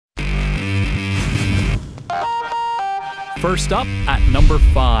First up, at number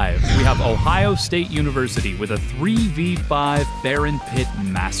 5, we have Ohio State University with a 3v5 Baron Pit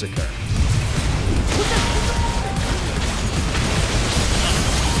massacre.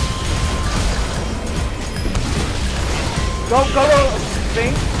 Go,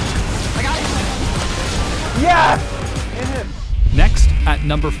 Thing. I got it. Yes! In him. Next, at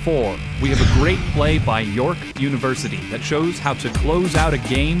number 4, we have a great play by York University that shows how to close out a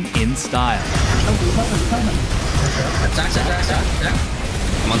game in style. Zach.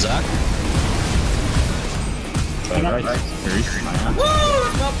 Come on, Zach. Right. Woo!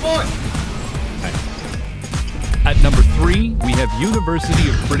 It's my boy! At number 3, we have University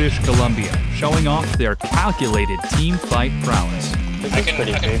of British Columbia showing off their calculated team fight prowess. I can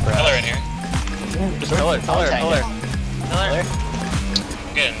pillar in here. Just pillar.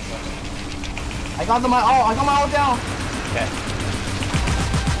 Good. I got my ult down. Okay.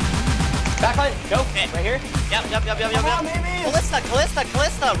 Backline, go. Okay. Right here. Yep. Come on, baby.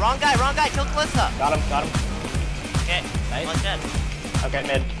 Callista. Wrong guy. Kill Callista. Got him. Okay. Nice. One dead. Okay,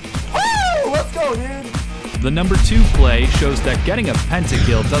 mid. Woo! Let's go, dude. The number 2 play shows that getting a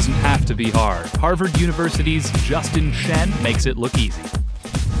pentakill doesn't have to be hard. Harvard University's Justin Shen makes it look easy.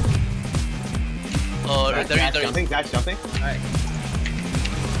 Oh, there. Zach's jumping. Alright.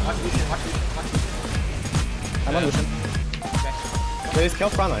 Watch Lucian. I'm on Lucian. Okay. Wait, just kill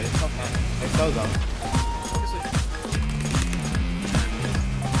front line. It's so zone.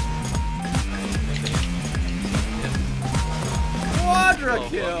 Quadra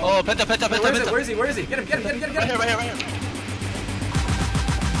kill. Oh, penta. Where is he? Get him. Right here.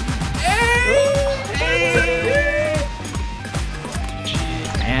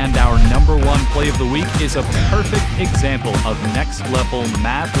 And our number 1 play of the week is a perfect example of next level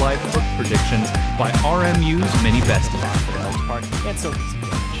Mad Life hook predictions by RMU's Mini Best Bot. For the most part, it's so easy.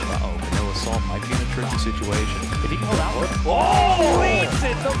 Uh-oh, Vanilla Salt might be in a tricky situation. If he can hold out, leads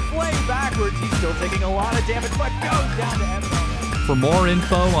it, the play backwards. He's still taking a lot of damage, but goes down to Evan. For more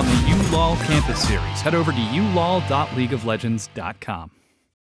info on the uLoL campus series, head over to ulol.leagueoflegends.com.